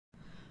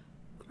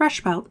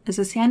Thrushpelt is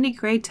a sandy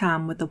gray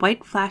tom with a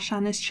white flash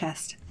on his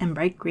chest and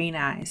bright green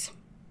eyes.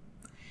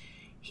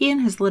 He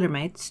and his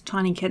littermates,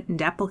 Tawny Kit and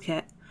Dapple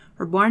Kit,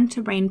 were born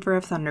to Rainfur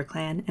of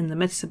ThunderClan in the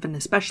midst of an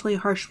especially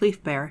harsh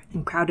leaf bear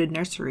and crowded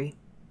nursery.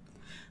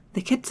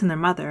 The kits and their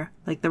mother,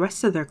 like the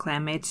rest of their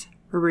clanmates,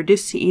 were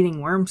reduced to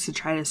eating worms to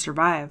try to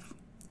survive.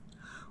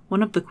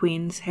 One of the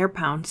queens, Hair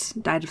Pounce,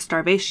 died of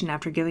starvation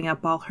after giving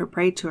up all her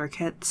prey to her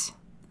kits.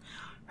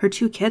 Her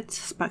two kits,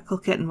 Speckle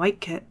Kit and White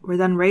Kit, were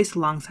then raised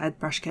alongside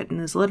Thrush Kit and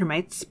his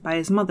littermates by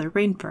his mother,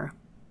 Rainfur.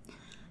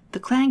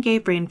 The clan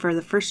gave Rainfur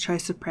the first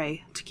choice of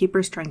prey to keep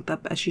her strength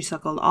up as she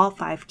suckled all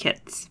 5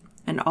 kits,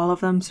 and all of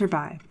them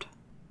survived.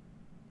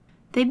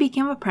 They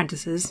became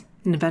apprentices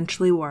and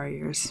eventually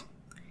warriors.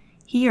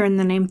 He earned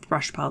the name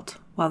Thrushpelt,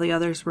 while the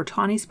others were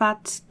Tawny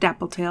Spots,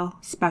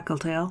 Dappletail,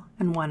 Speckletail,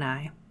 and One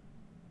Eye.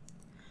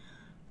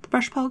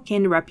 Thrushpelt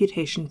gained a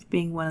reputation for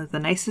being one of the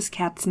nicest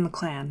cats in the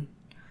clan.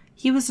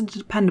 He was a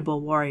dependable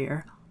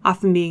warrior,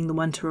 often being the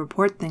one to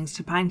report things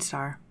to Pine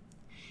Star.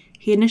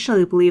 He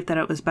initially believed that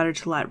it was better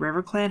to let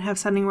RiverClan have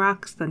Sending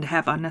Rocks than to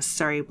have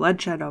unnecessary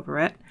bloodshed over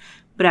it,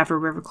 but after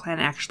RiverClan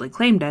actually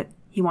claimed it,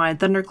 he wanted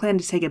ThunderClan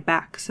to take it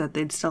back so that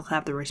they'd still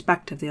have the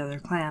respect of the other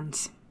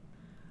clans.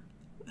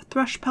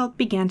 Thrushpelt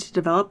began to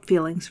develop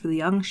feelings for the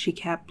young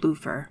she-cat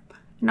Bluefur,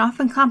 and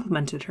often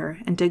complimented her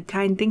and did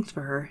kind things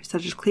for her,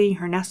 such as cleaning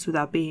her nest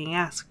without being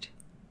asked.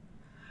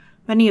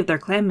 Many of their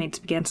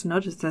clanmates began to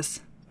notice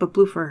this, but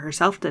Bluefur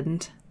herself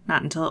didn't,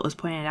 not until it was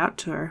pointed out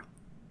to her.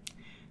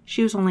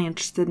 She was only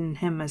interested in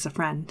him as a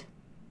friend.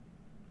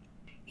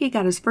 He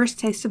got his first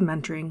taste of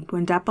mentoring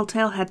when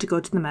Dappletail had to go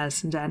to the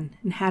medicine den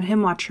and had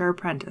him watch her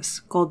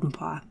apprentice,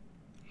 Goldenpaw.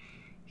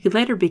 He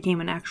later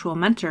became an actual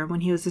mentor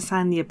when he was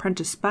assigned the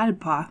apprentice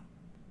Spottedpaw.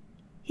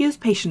 He was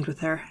patient with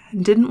her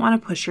and didn't want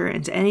to push her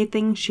into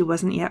anything she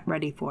wasn't yet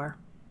ready for.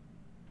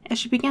 As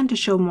she began to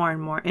show more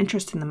and more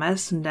interest in the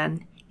medicine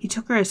den, he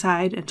took her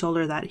aside and told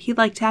her that he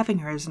liked having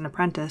her as an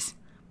apprentice,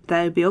 but that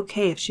it would be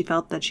okay if she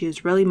felt that she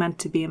was really meant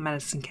to be a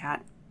medicine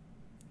cat.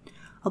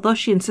 Although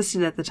she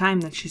insisted at the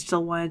time that she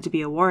still wanted to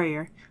be a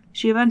warrior,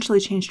 she eventually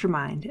changed her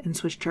mind and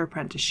switched her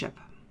apprenticeship.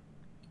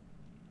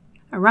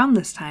 Around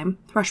this time,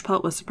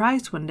 Thrushpelt was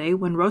surprised one day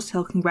when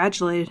Rosehill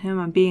congratulated him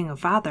on being a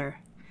father.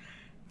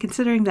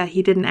 Considering that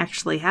he didn't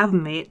actually have a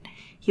mate,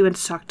 he went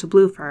to talk to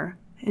Bluefur,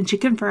 and she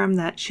confirmed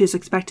that she was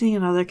expecting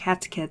another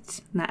cat's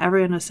kits, and that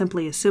everyone was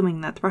simply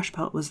assuming that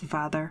Thrushpelt was the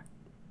father.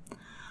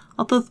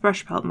 Although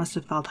Thrushpelt must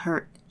have felt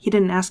hurt, he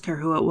didn't ask her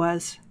who it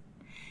was.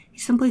 He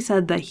simply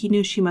said that he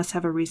knew she must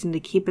have a reason to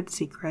keep it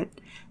secret,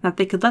 and that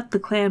they could let the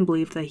clan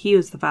believe that he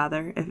was the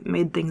father if it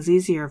made things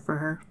easier for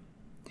her.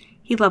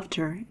 He loved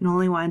her and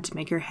only wanted to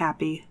make her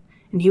happy,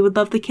 and he would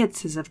love the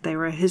kits as if they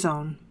were his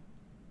own.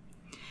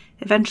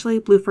 Eventually,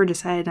 Bluefur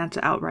decided not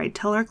to outright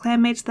tell her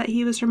clanmates that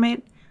he was her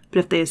mate, but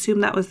if they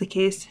assumed that was the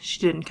case, she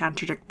didn't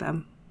contradict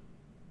them.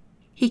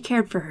 He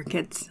cared for her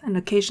kits and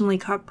occasionally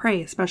caught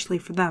prey, especially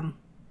for them.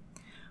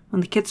 When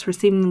the kits were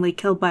seemingly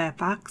killed by a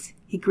fox,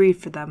 he grieved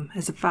for them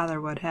as a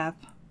father would have.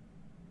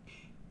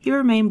 He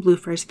remained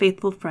Bluefur's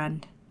faithful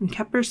friend and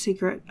kept her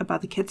secret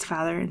about the kid's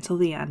father until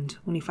the end,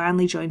 when he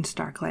finally joined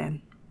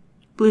StarClan.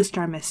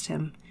 Bluestar missed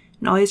him,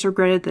 and always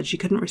regretted that she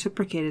couldn't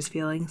reciprocate his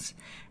feelings,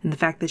 and the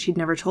fact that she'd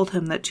never told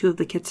him that 2 of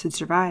the kits had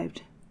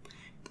survived.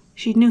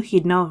 She knew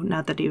he'd know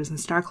now that he was in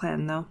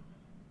StarClan, though.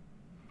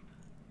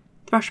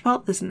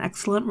 Thrushpelt is an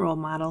excellent role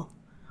model.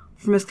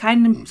 From his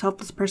kind and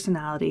selfless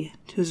personality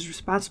to his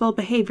responsible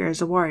behavior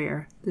as a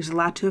warrior, there's a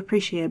lot to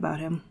appreciate about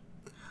him.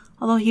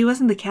 Although he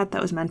wasn't the cat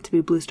that was meant to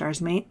be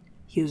Bluestar's mate,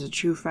 he was a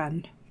true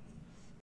friend.